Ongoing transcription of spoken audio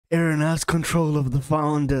Eren has control of the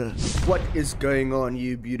founder. What is going on,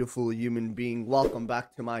 you beautiful human being? Welcome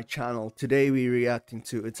back to my channel. Today we're reacting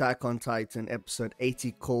to Attack on Titan episode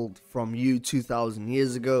 80 called From You 2000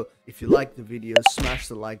 Years Ago. If you like the video, smash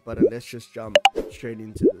the like button. Let's just jump straight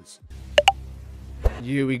into this.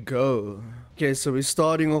 Here we go. Okay, so we're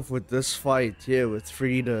starting off with this fight here with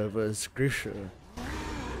Frida versus Grisha.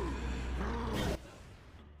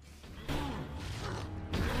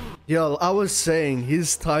 Yo, I was saying,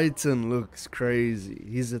 his Titan looks crazy.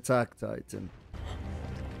 His Attack Titan.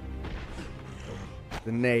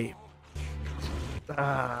 The name.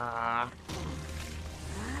 Ah.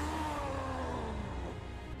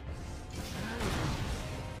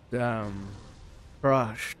 Damn.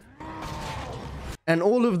 Crushed. And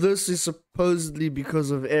all of this is supposedly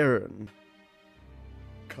because of Eren.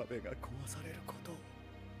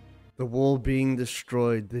 The wall being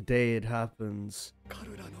destroyed the day it happens.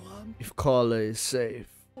 If Carla is safe.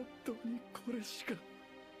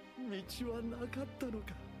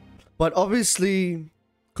 But obviously,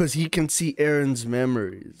 because he can see Eren's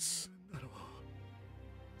memories.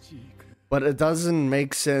 But it doesn't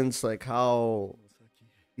make sense like how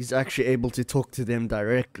he's actually able to talk to them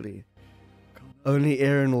directly. Only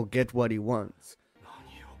Eren will get what he wants.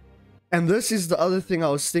 And this is the other thing I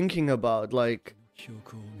was thinking about, like,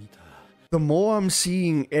 the more I'm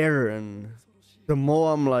seeing Eren, the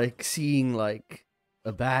more I'm like seeing like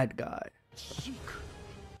a bad guy.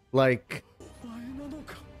 Like,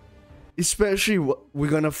 especially we're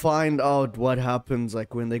gonna find out what happens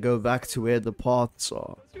like when they go back to where the paths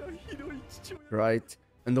are, right?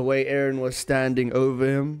 And the way Eren was standing over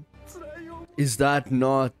him, is that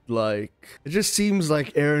not like, it just seems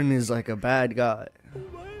like Eren is like a bad guy.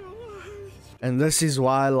 And this is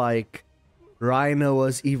why like Reiner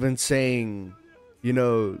was even saying, you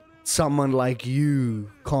know, someone like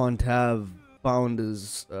you can't have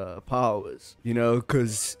Founder's powers, you know,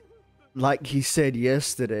 because like he said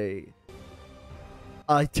yesterday,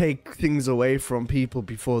 I take things away from people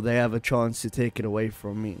before they have a chance to take it away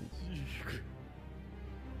from me.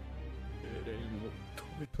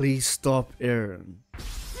 Please stop Eren.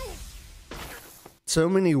 So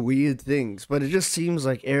many weird things, but it just seems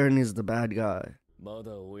like Eren is the bad guy.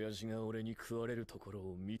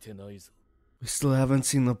 We still haven't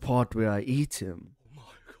seen the part where I eat him.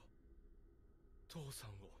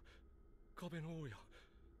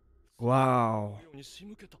 Wow.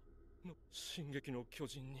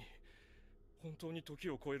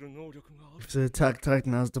 If the Attack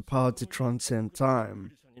Titan has the power to transcend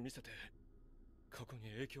time.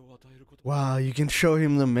 Wow, you can show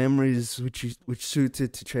him the memories which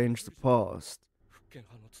suited to change the past.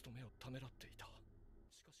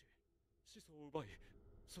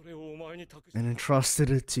 And entrusted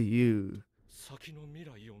it to you.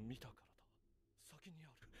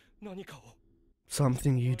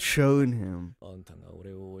 Something you'd shown him.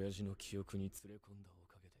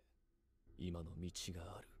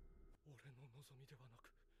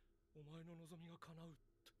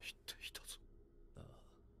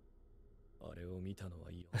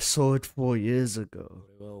 I saw it 4 years ago.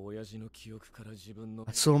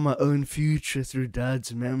 I saw my own future through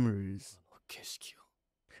Dad's memories.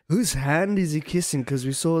 Whose hand is he kissing? Because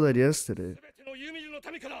we saw that yesterday.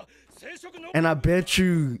 And I bet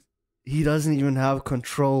you he doesn't even have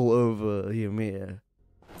control over Ymir.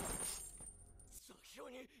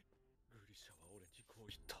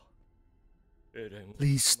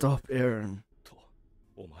 Please stop Eren.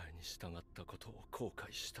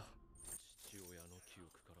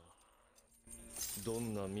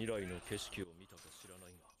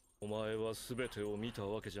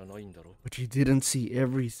 But you didn't see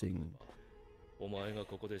everything.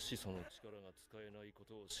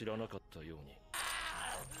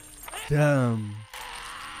 Damn.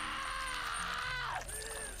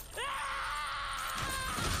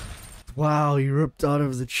 Wow, he ripped out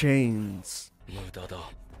of the chains.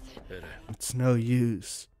 It's no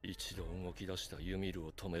use.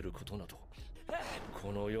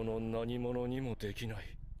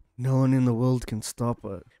 No one in the world can stop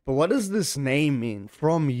it. But what does this name mean?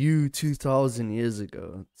 From you 2000 years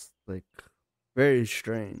ago. It's like very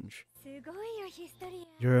strange.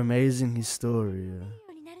 You're amazing Historia.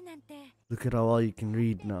 Look at how well you can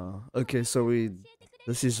read now. Okay, so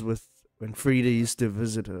this is with when Frida used to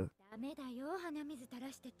visit her.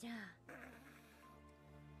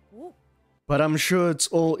 But I'm sure it's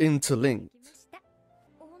all interlinked.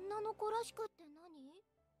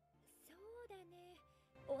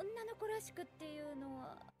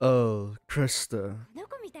 Oh, Krista.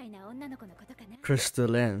 Krista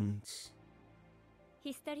Lens.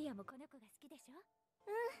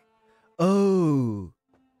 Oh,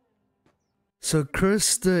 So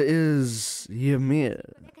Krista is Ymir.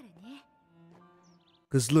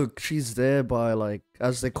 Because look, she's there by, like,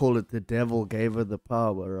 as they call it, the devil gave her the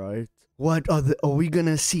power, right? What are we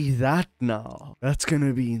gonna see that now? That's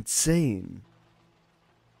gonna be insane.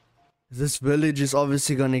 This village is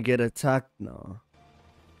obviously gonna get attacked now.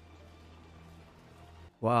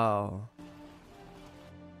 Wow.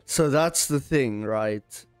 So that's the thing,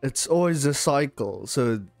 right? It's always a cycle.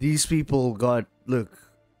 So these people got, look,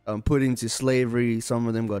 put into slavery. Some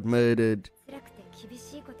of them got murdered.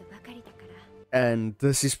 And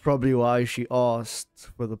this is probably why she asked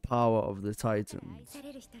for the power of the Titans.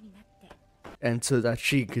 And so that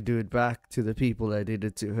she could do it back to the people that did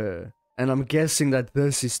it to her. And I'm guessing that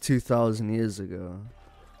this is 2,000 years ago.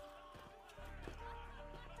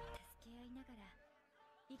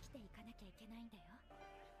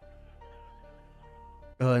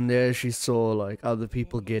 Oh, and there she saw, like, other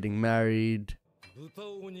people getting married.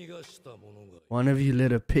 One of you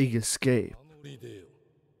let a pig escape.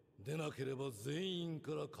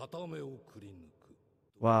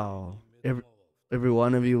 Wow. Every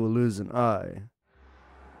one of you will lose an eye.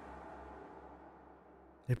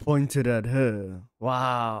 They pointed at her.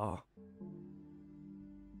 Wow.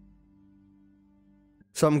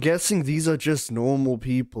 So I'm guessing these are just normal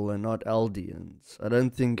people and not Eldians. I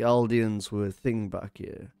don't think Eldians were a thing back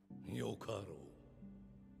here.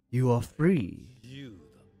 You are free.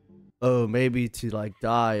 Oh, maybe to, like,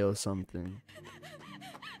 die or something.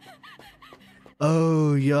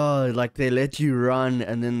 Oh, yeah, like they let you run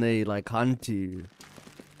and then they, like, hunt you.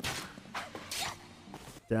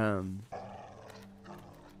 Damn.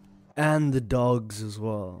 And the dogs as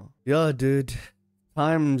well. Yeah, dude.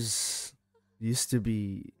 Times used to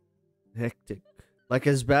be hectic. Like,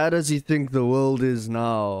 as bad as you think the world is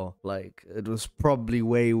now, like, it was probably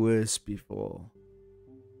way worse before.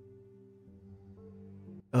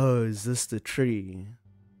 Oh, is this the tree?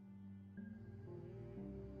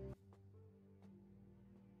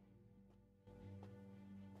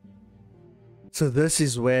 So this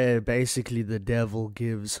is where basically the devil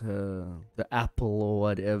gives her the apple or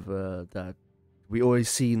whatever that we always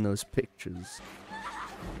see in those pictures.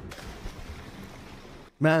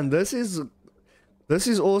 Man, this is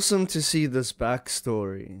awesome to see this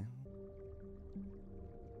backstory.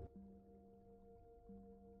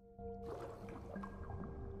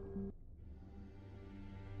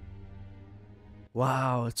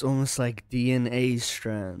 Wow, it's almost like DNA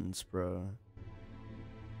strands, bro.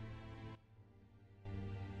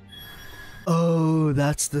 Oh,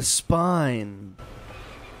 that's the spine.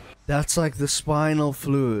 That's like the spinal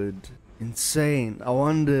fluid. Insane. I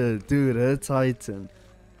wonder, dude, her Titan.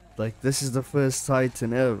 Like, this is the first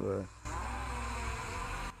Titan ever.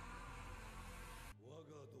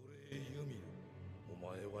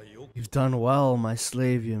 You've done well, my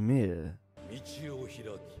slave Ymir.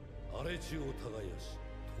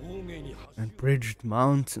 And bridged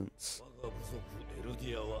mountains.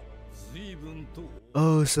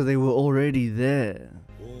 Oh, so they were already there.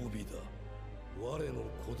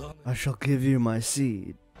 I shall give you my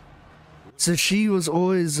seed. So she was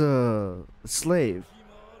always a slave.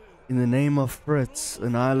 In the name of Fritz,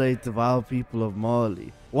 annihilate the vile people of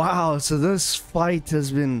Mali. Wow, so this fight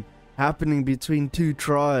has been happening between two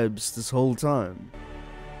tribes this whole time.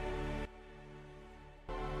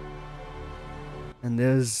 And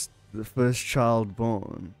there's the first child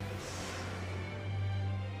born.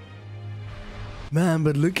 Man,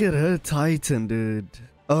 but look at her Titan, dude.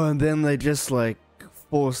 Oh, and then they just, like,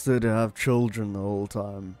 forced her to have children the whole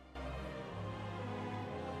time.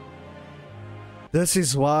 This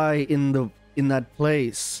is why in that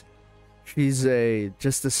place, she's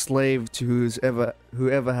just a slave to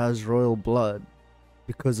whoever has royal blood,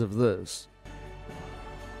 because of this.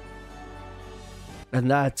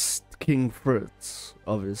 And that's King Fritz,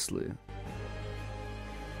 obviously.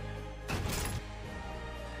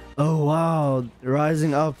 Oh wow,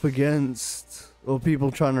 rising up against, or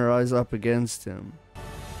people trying to rise up against him.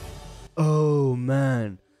 Oh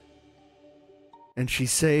man. And she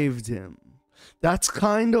saved him. That's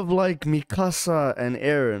kind of like Mikasa and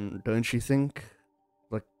Eren, don't you think?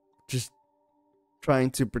 Like, just trying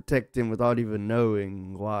to protect him without even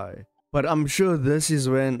knowing why. But I'm sure this is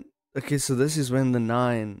when, okay, so this is when the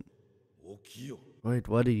 9... Wait,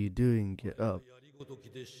 what are you doing? Get up.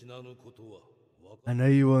 I know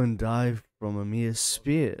you won't die from a mere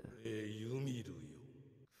spear.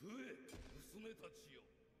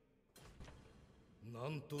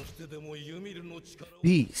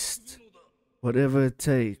 Beast. Whatever it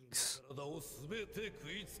takes.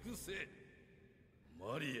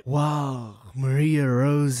 Wow, Maria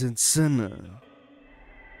Rose and Sinner.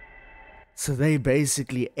 So they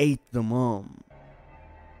basically ate the mom.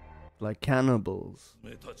 Like cannibals.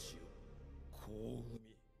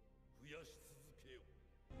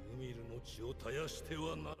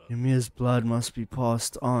 Ymir's blood must be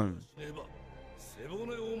passed on.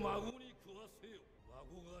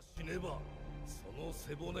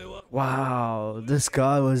 Wow, this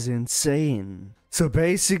guy was insane. So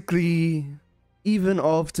basically, even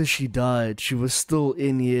after she died, she was still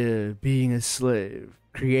in here being a slave,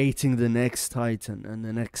 creating the next titan and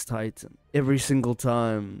the next titan. Every single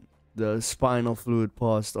time the spinal fluid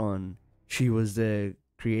passed on, she was there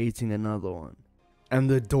creating another one. And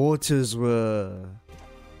the daughters were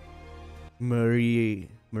Maria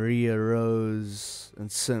Rose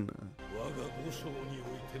and Senna.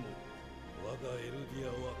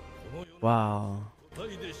 Wow.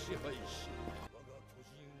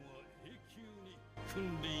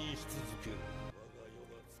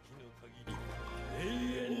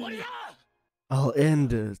 I'll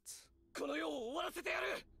end it.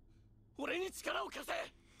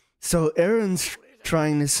 So Aaron's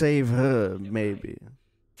trying to save her, maybe.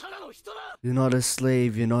 You're not a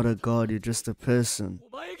slave, you're not a god, you're just a person.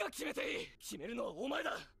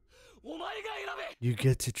 You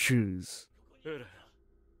get to choose.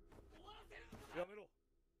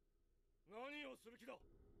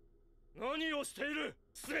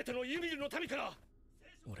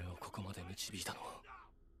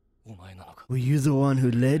 Were you the one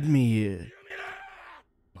who led me here?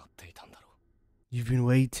 You've been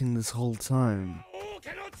waiting this whole time.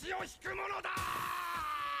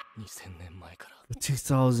 For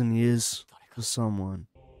 2,000 years for someone.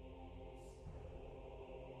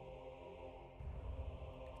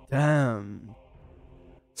 Damn.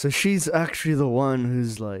 So she's actually the one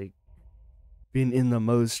who's like been in the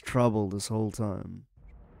most trouble this whole time.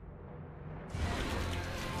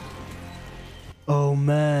 Oh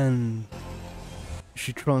man. Is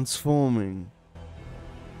she transforming?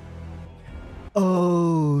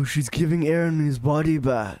 Oh, she's giving Aaron his body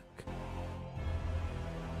back.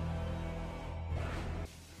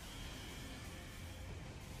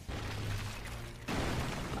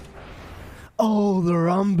 Oh, the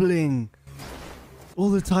rumbling. All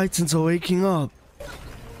the titans are waking up.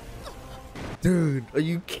 Dude, are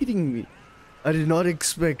you kidding me? I did not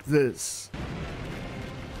expect this.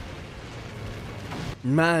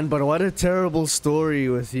 Man, but what a terrible story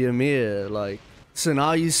with Ymir. Like, so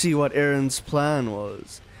now you see what Aaron's plan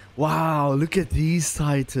was. Wow, look at these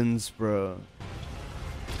titans, bro.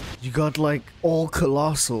 You got like all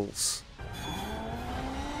colossals.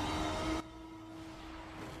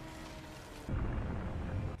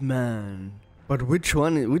 Man. But which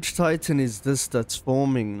titan is this that's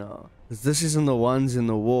forming now? Because this isn't the ones in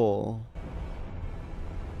the wall.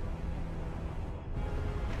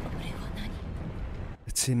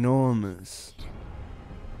 It's enormous.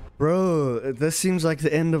 Bro, this seems like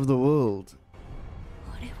the end of the world.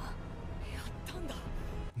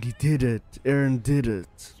 He did it. Aaron did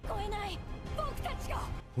it.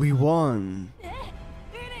 We won.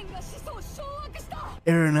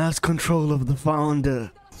 Aaron has control of the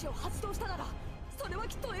founder.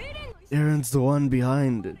 Aaron's the one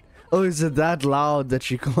behind it. Oh, is it that loud that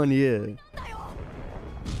she can't hear?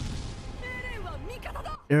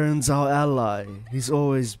 Aaron's our ally. He's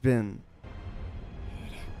always been.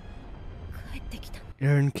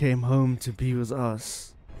 Aaron came home to be with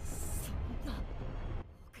us.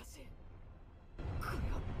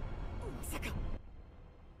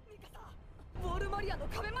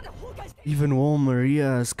 Even Wall Maria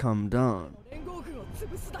has come down.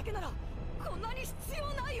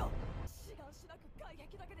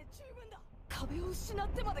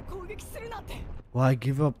 Why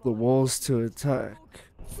give up the walls to attack?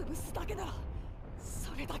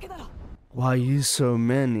 Why use so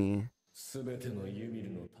many?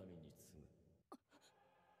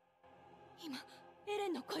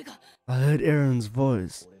 I heard Aaron's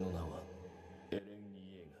voice.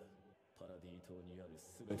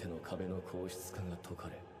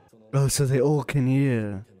 Oh, so they all can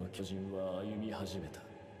hear.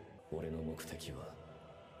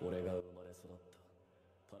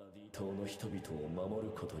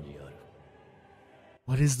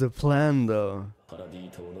 What is the plan though?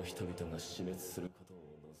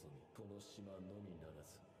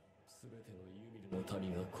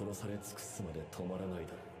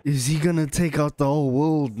 Is he gonna take out the whole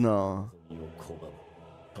world now?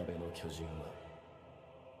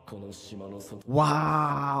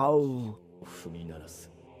 Wow!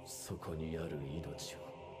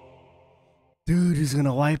 Dude is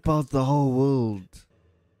gonna wipe out the whole world.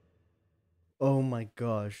 Oh my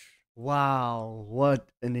gosh. Wow, what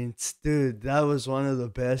an dude, that was one of the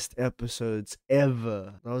best episodes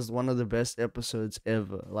ever. That was one of the best episodes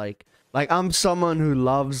ever. Like I'm someone who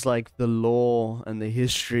loves like the lore and the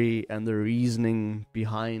history and the reasoning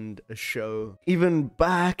behind a show. Even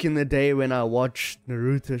back in the day when I watched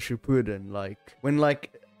Naruto Shippuden, like when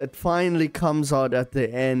like it finally comes out at the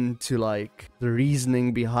end to like the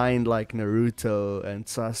reasoning behind like Naruto and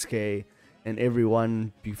Sasuke and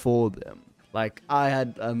everyone before them. Like, I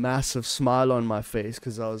had a massive smile on my face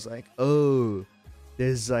because I was like, oh,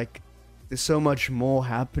 there's so much more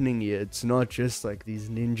happening here. It's not just like these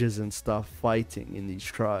ninjas and stuff fighting in these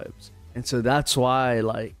tribes. And so that's why,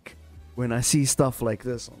 like, when I see stuff like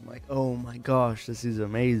this, I'm like, oh my gosh, this is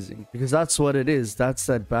amazing. Because that's what it is. That's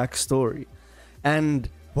that backstory. And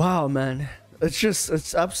wow, man,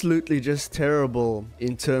 it's absolutely just terrible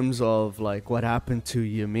in terms of like what happened to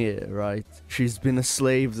Ymir, right? She's been a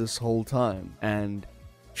slave this whole time, and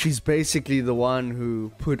she's basically the one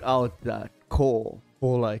who put out that call,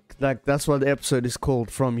 or like that's what the episode is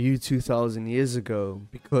called, From You 2000 Years Ago,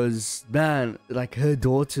 because man, like her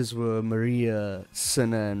daughters were Maria,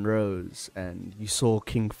 Cinna, and Rose, and you saw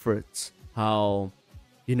King Fritz, how,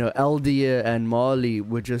 you know, Eldia and Marley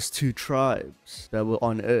were just two tribes that were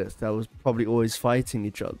on Earth that was probably always fighting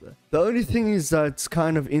each other. The only thing is that's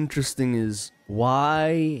kind of interesting is,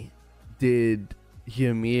 why did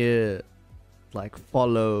Ymir like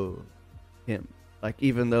follow him? Like,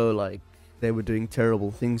 even though like they were doing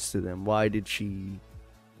terrible things to them, why did she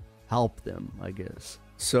help them, I guess?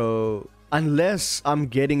 So unless I'm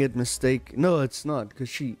getting it mistake, no, it's not,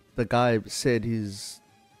 because the guy said he's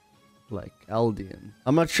like Aldean.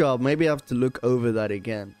 I'm not sure, maybe I have to look over that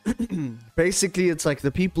again. Basically, it's like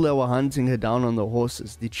the people that were hunting her down on the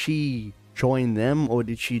horses, did she join them or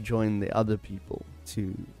did she join the other people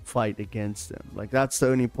to fight against them? Like, that's the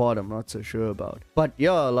only part I'm not so sure about. But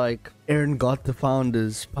yeah, like, Eren got the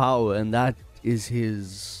Founder's power, and that is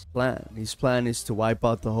his plan. His plan is to wipe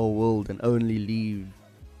out the whole world and only leave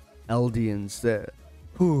Eldians there.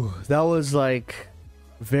 Whew, that was like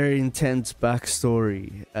very intense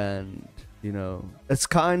backstory, and you know, it's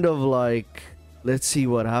kind of like, let's see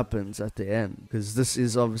what happens at the end, because this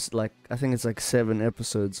is obviously like, I think it's like 7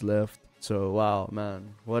 episodes left. So wow,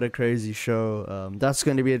 man, what a crazy show. That's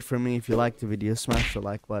going to be it for me. If you liked the video, smash the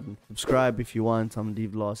like button, subscribe if you want. I'm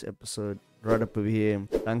leave last episode right up over here.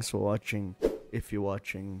 Thanks for watching. If you're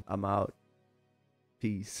watching, I'm out.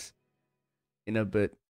 Peace. In a bit.